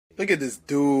Look at this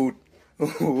dude.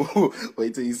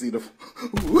 Wait till you see the.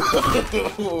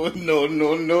 No,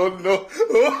 no, no, no.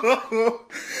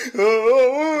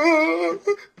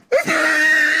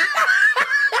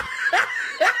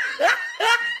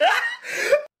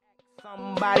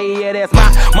 Somebody, yeah, that's my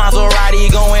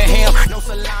Maserati going ham. No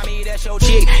salami, that's your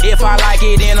chick. If I like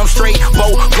it, then I'm straight.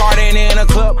 Boat garden in a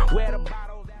club. Where the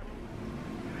bottles at.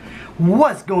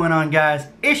 What's going on, guys?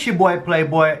 It's your boy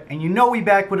PlayBoi, and you know we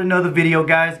back with another video,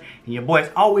 guys. And your boy's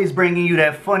always bringing you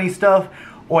that funny stuff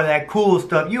or that cool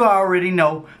stuff. You already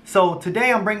know. So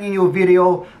today I'm bringing you a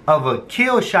video of a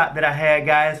kill shot that I had,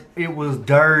 guys. It was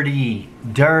dirty.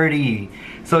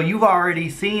 So you've already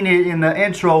seen it in the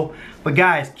intro, but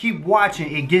guys, keep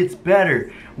watching. It gets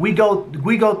better. We go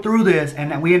through this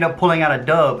and we end up pulling out a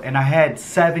dub, and I had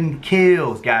 7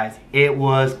 kills, guys. It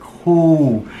was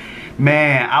cool.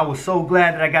 Man, I was so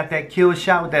glad that I got that kill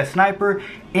shot with that sniper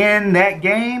in that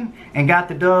game and got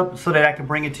the dub so that I could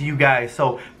bring it to you guys.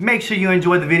 So make sure you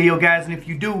enjoy the video, guys, and if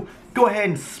you do, go ahead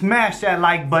and smash that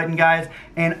like button, guys,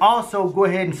 and also go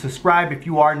ahead and subscribe if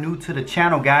you are new to the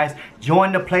channel, guys.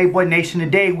 Join the PlayBoi Nation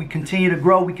today. We continue to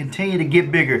grow, we continue to get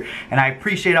bigger, and I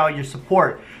appreciate all your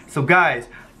support. So guys,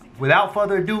 without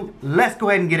further ado, let's go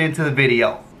ahead and get into the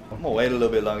video. I'm gonna wait a little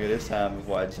bit longer this time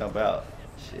before I jump out.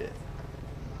 Shit.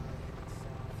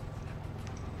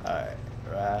 Alright,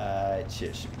 right,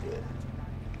 shit should be good.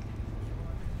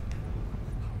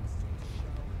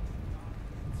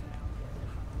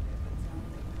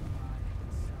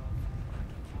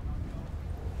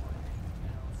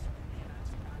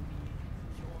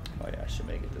 Oh yeah, I should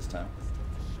make it this time.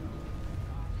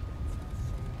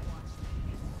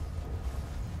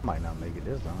 Might not make it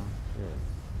this time.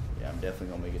 Yeah, I'm definitely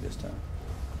gonna make it this time.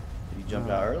 Did you jump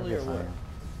out early or what?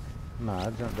 Nah, I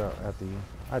jumped out after you.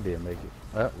 I did make it.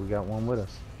 Oh, we got one with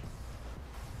us.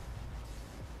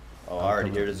 Oh, I already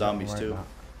hear the zombies too.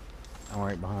 I'm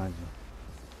right behind you.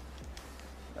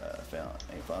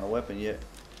 Ain't found a weapon yet.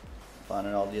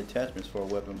 Finding all the attachments for a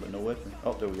weapon, but no weapon.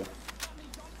 Oh, there we go.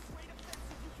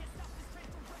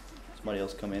 Somebody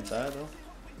else come inside though?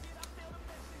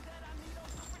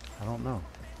 I don't know.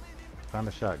 Found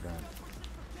a shotgun.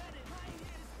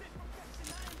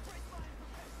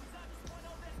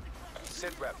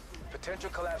 Sit rep. Potential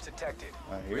collapse detected.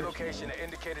 Relocation to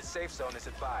indicated safe zone is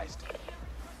advised.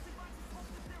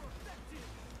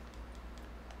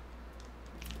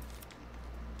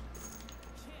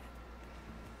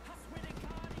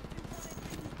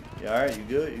 Yeah, alright, you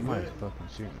good? You Might good? fucking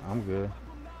shoot. I'm good.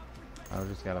 I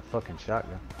just got a fucking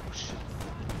shotgun. Oh shit.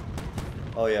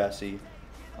 Oh yeah, I see you.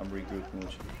 I'm regrouping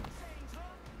with you.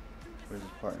 Where's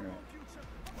his partner at?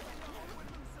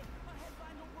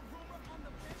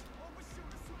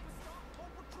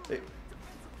 Hey.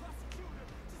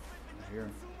 I hear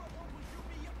him.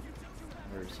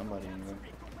 I heard somebody anywhere.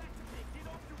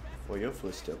 Boy, your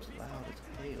footsteps loud as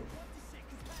hell.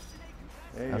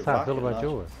 Hey, That's how I feel about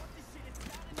yours.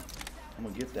 I'm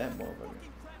gonna get that motherfucker.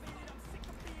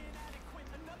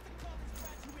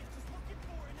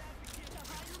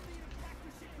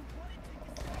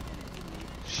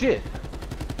 Shit!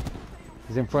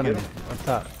 He's in front of me. On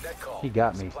top. He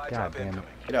got me. God damn it.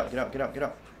 Get out, get out, get out, get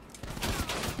out.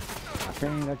 I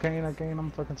can't.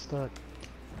 I'm fucking stuck.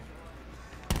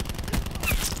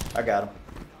 I got him.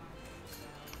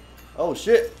 Oh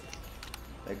shit!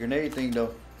 That grenade thing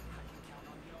though.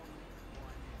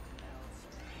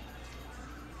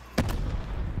 There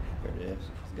it is.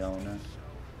 It's gone now.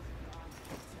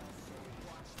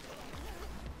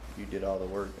 You did all the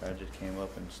work. I just came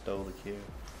up and stole the kill.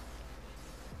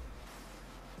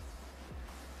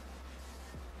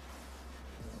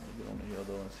 Get on the hill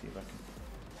though and see if I can.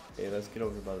 Hey, let's get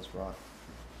over by this rock.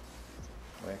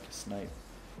 Where I can snipe.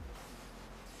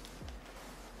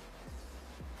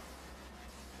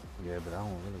 Yeah, but I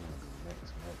don't really want to do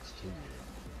next to you.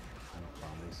 I'm gonna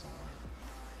find me somewhere.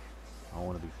 I don't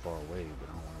want to be far away, but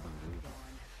I don't want to be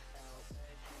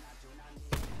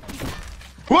leaving.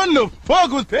 What the fuck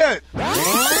was that?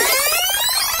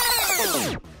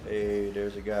 Hey,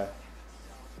 there's a guy.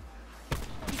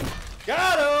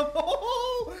 Got him!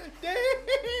 Oh, damn!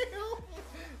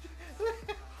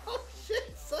 Oh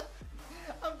shit, son.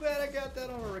 I'm glad I got that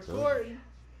on a recording.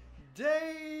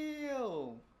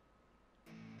 Damn!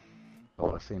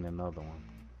 Oh, I seen another one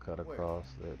cut across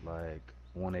at like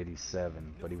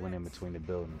 187, but he went in between the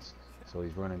buildings, so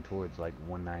he's running towards like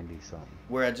 190 something.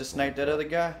 Where I just sniped that other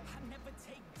guy?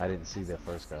 I didn't see that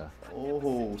first guy.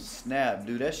 Oh snap,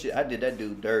 dude! That shit, I did that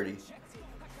dude dirty.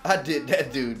 I did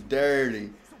that dude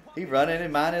dirty. He running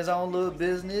and minding his own little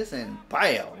business, and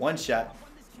bam, one shot.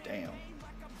 Damn.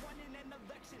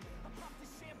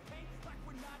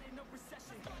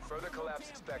 collapse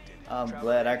expected. I'm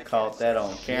glad I caught that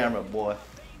on camera, boy.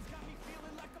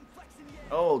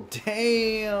 Oh,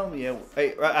 damn. Yeah.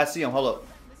 Hey, right, I see him. Hold up.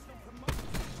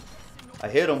 I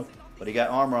hit him, but he got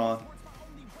armor on.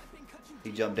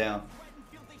 He jumped down.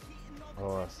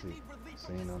 Oh, I see.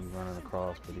 Seeing him running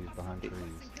across, but he's behind trees.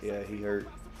 Yeah, he hurt.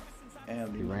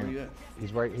 Damn, dude, where you at?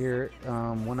 He's right here,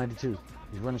 192.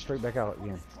 He's running straight back out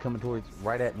again. He's coming towards,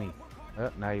 right at me.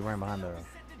 Now he ran behind the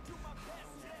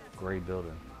gray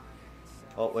building.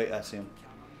 Oh, wait, I see him.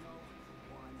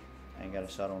 I ain't got a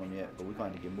shot on him yet, but we're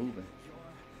going to get moving.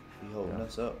 He holding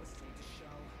us up.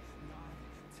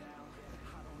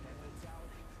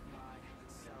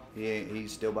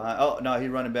 He's still behind. Oh, no, he's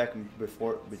running back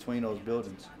between those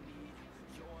buildings.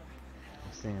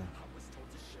 I see him.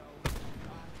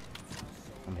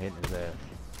 I'm hitting his ass.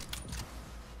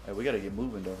 Hey, we got to get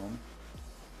moving, though, homie.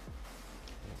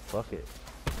 Fuck it.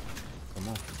 Come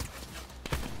on.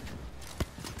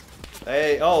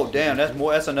 Hey, oh, damn,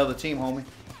 that's another team, homie.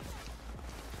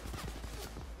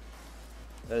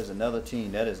 That is another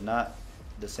team. That is not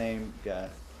the same guy.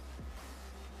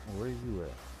 Where are you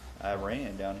at? I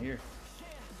ran down here.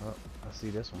 Oh, I see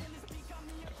this one.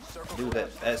 Dude,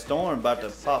 that storm about to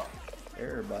pop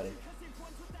everybody.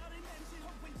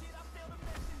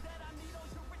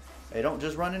 Hey, don't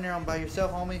just run in there by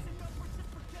yourself, homie.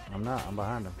 I'm not. I'm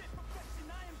behind him.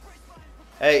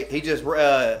 Hey, he just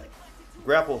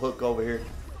grapple hook over here.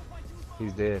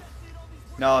 He's dead.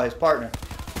 No, his partner.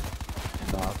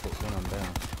 No, I put one of them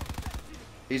down.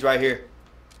 He's right here.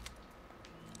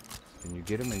 Can you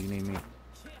get him or you need me?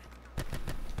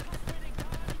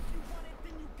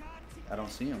 I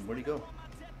don't see him. Where'd he go?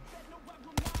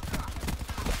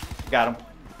 Got him.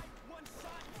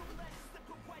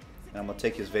 And I'm gonna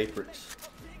take his Vaporix.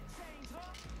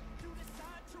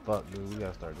 Fuck, dude, we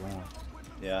gotta start going.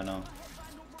 Yeah, I know.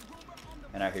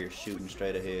 And I hear shooting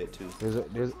straight ahead too.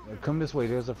 Come this way.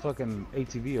 There's a fucking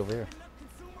ATV over here.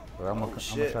 But I'm gonna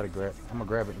try to grab. I'm gonna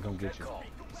grab it and come get you.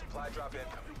 Supply drop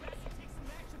incoming.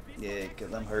 Yeah,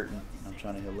 cause I'm hurting. I'm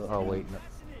trying to heal up. Oh wait, no.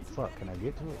 Fuck. Can I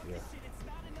get to it? Yeah.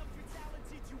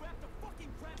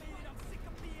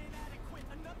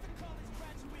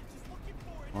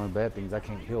 Only bad thing is I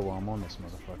can't heal while I'm on this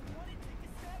motherfucker.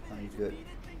 Oh, you good.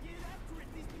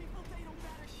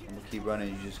 I'm gonna keep running.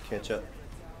 You just catch up.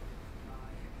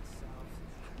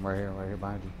 I'm right here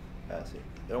behind you. That's it.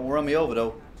 Don't run me over though.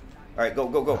 All right, go,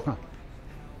 go, go.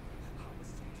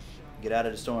 Get out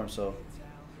of the storm. So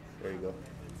there you go.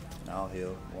 Now I'll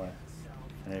heal. Boy.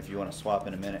 And if you want to swap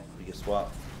in a minute, you can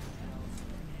swap.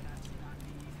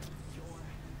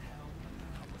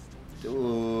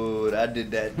 Dude, I did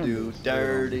that dude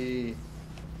dirty.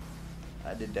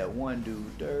 I did that one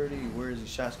dude dirty. Where is these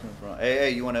shots coming from? Hey,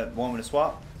 you want me to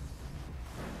swap?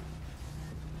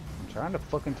 I'm trying to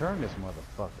fucking turn this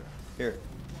motherfucker. Here,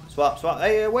 swap.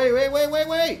 Hey,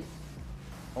 wait.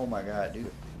 Oh my god,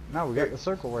 dude. Now we got the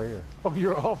circle right here. Oh,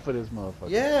 you're off of this motherfucker.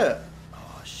 Yeah.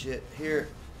 Oh shit. Here.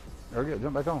 There we go.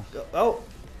 Jump back on. Go.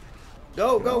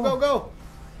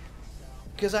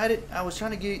 Because I was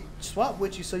trying to swap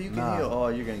with you so you can heal. Oh,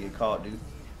 you're gonna get caught, dude.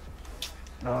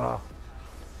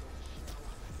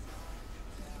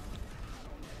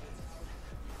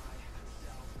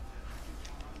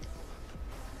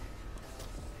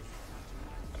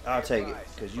 I'll take it,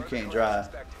 because you can't drive.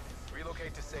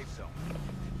 Relocate to safe zone.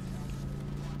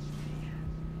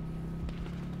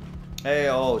 Hey,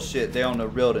 oh shit, they on the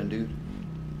building, dude.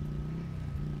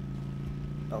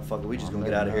 Oh fuck it, we just gonna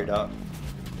get out of here, dog.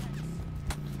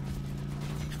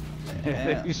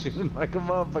 You shooting like a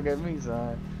motherfucker at me,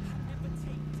 son.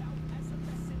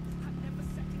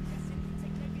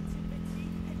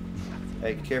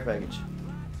 Hey, care package.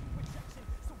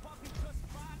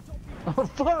 Oh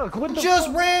fuck! What the just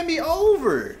fuck? ran me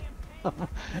over.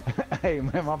 Hey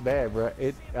man, my bad, bro.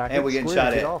 And we getting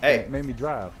shot at. Hey, it made me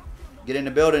drive. Get in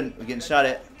the building. We're getting shot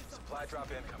at. Supply drop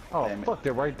incoming. Oh damn fuck!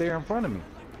 They're right there in front of me.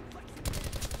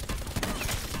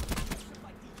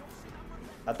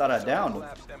 I thought I downed him.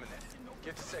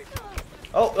 Get to safe.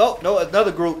 Oh no,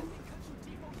 another group.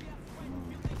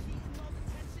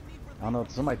 I don't know.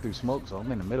 Somebody threw smoke, so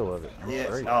I'm in the middle of it.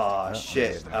 Yes. Oh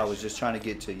shit! I was just trying to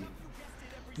get to you.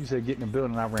 You said get in the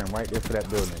building, I ran right there for that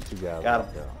building. Two guys. Got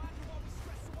him.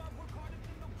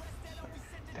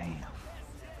 Damn.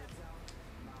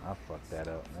 I fucked that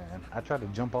up, man. I tried to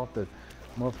jump off the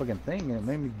motherfucking thing and it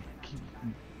made me keep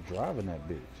driving that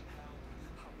bitch.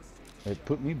 It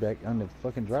put me back on the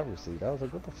fucking driver's seat. I was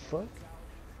like, what the fuck?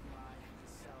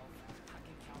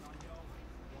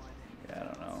 Yeah, I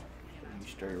don't know. You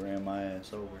straight ran my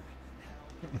ass over.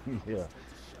 Yeah.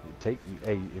 Hey,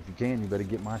 if you can, you better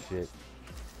get my shit.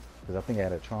 Because I think I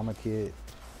had a trauma kit.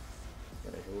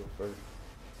 Gotta hit it first.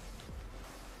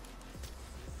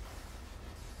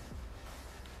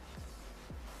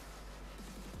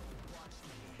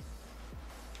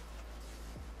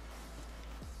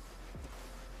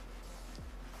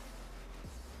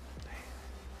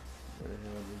 Where the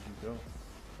hell did you go?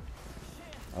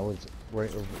 I was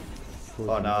right over.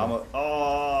 Oh no, I'm a.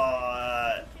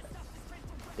 Oh.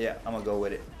 Yeah, I'm gonna go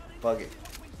with it. Fuck it.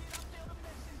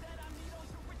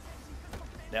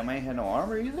 That man ain't had no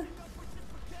armor either?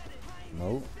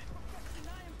 Nope.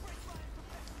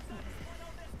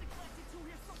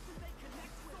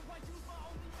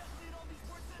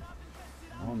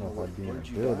 I don't know if I'd be in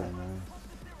the building, man.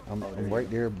 I'm right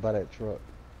there by that truck.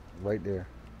 Right there.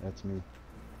 That's me.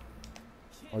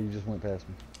 Oh, you just went past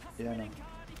me. Yeah, I know.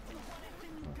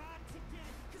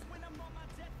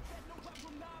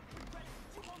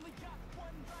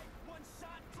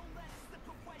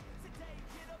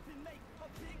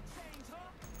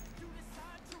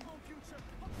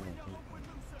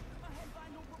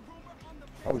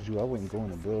 If I was you, I wouldn't go in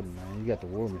the building, man. You got the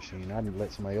war machine. I'd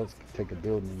let somebody else take a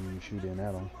building and you shoot in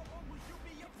at them.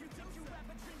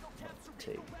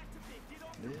 Take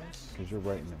this. Because you're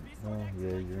right in the, oh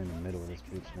yeah, you're in the middle of this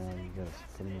bitch now. You gotta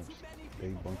pretty much stay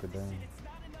bunkered down.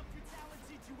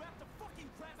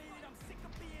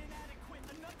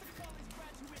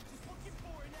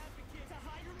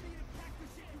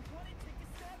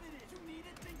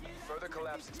 Further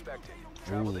collapse expected.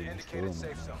 Travel to indicated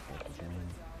safe zone.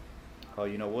 Oh,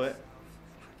 you know what?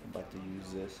 I'm about to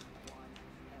use this.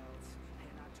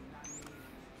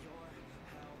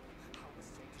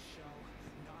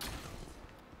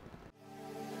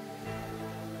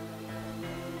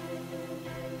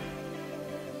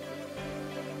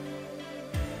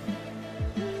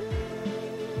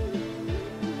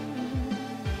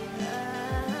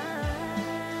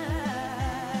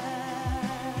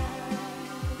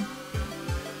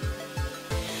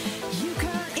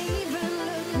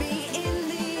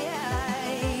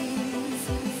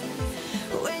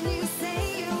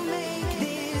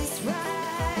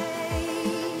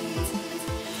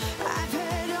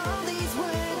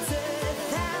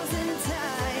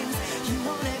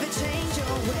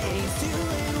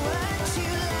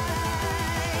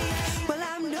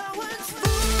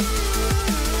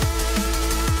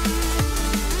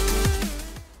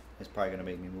 Probably gonna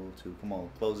make me move too. Come on,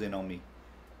 close in on me.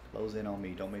 Close in on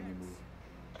me. Don't make me move.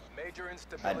 Major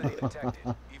instability detected.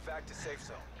 Evac to safe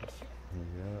zone.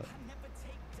 Yeah.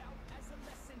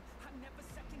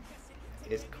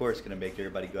 It's of course gonna make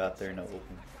everybody go out there in the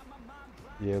open.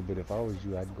 Yeah, but if I was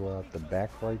you, I'd go out the back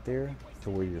right there to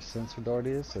where your sensor dart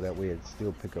is, so that way it'd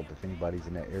still pick up if anybody's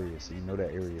in that area, so you know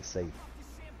that area is safe.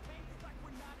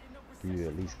 For you to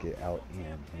at least get out in,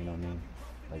 you know what I mean?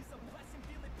 Like,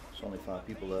 there's only 5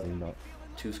 people up. you know,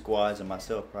 2 squads and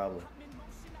myself probably.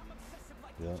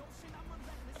 yeah.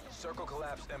 Circle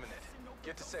collapse imminent.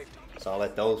 Get to safety. So I'll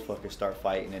let those fuckers start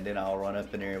fighting, and then I'll run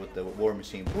up in there with the war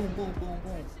machine. Boom, boom, boom,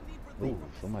 boom. Ooh,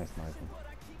 somebody's sniping.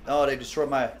 Oh, they destroyed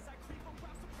my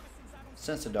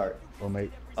sensor dart. Or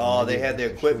mate. Oh, they had the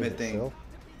equipment thing. Itself.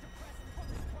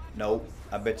 Nope.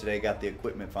 I bet you they got the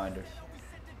equipment finder.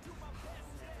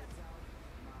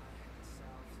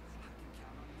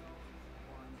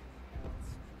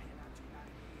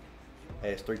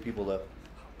 Hey, it's 3 people left.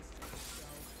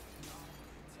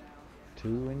 2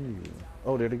 and you.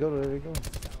 Oh, there they go, there they go.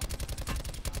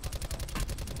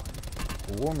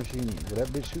 The war machine, did that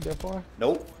bitch shoot that far?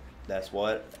 Nope. That's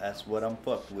what I'm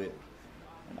fucked with.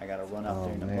 And I gotta run out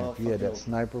there in the man, if you had that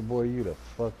sniper, boy, you'd have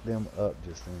fucked them up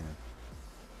just then.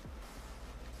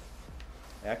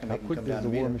 Hey, I can How make them quick come does down the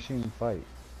to war me. machine fight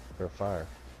or fire?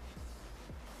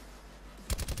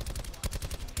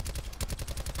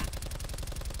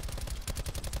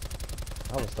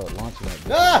 I would start launching that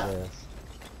bitch Ah! ass.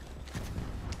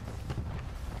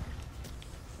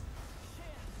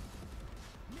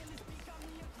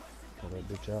 Pull that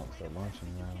bitch out and start launching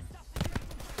around.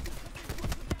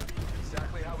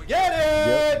 Exactly how we Get it!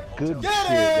 Yep, good Get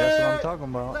shit. it! That's what I'm talking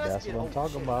about. Let's That's get- what I'm oh,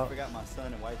 talking shit, about. I forgot my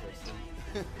son and wife are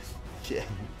still. Yeah.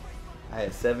 I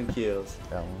had 7 kills.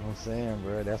 That's what I'm saying,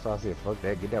 bro. That's why I said, fuck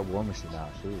that. Get that war machine out.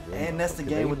 Shoot, bro. And that's the 'Cause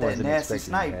game they with that wasn't nasty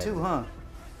expecting snipe you to too, have huh?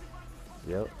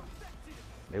 it. Yep.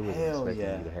 They wasn't Hell expecting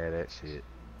yeah. you to have that shit.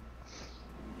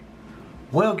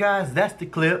 Well guys, that's the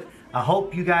clip. I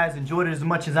hope you guys enjoyed it as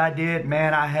much as I did.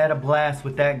 Man, I had a blast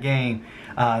with that game.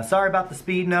 Sorry about the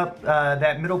speeding up.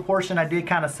 That middle portion I did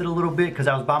kind of sit a little bit because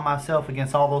I was by myself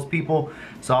against all those people.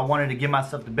 So I wanted to give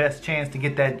myself the best chance to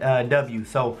get that W.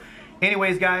 So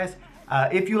anyways guys,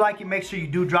 if you like it, make sure you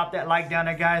do drop that like down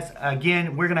there guys.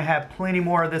 Again, we're going to have plenty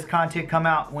more of this content come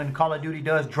out when Call of Duty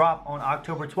does drop on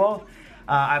October 12th.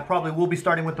 I probably will be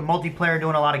starting with the multiplayer,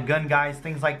 doing a lot of gun guys,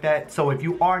 things like that. So if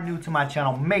you are new to my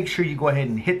channel, make sure you go ahead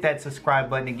and hit that subscribe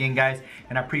button again, guys.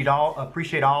 And I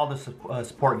appreciate all the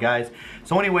support, guys.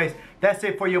 So anyways, that's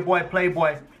it for your boy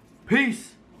PlayBoi.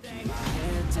 Peace. Keep my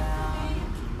head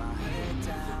down,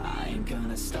 I ain't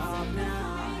gonna stop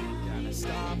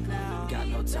now, got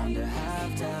no time to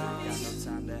have doubts,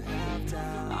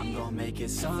 I'm gonna make it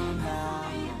somehow,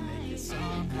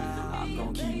 I'm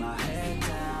gonna keep my head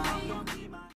down.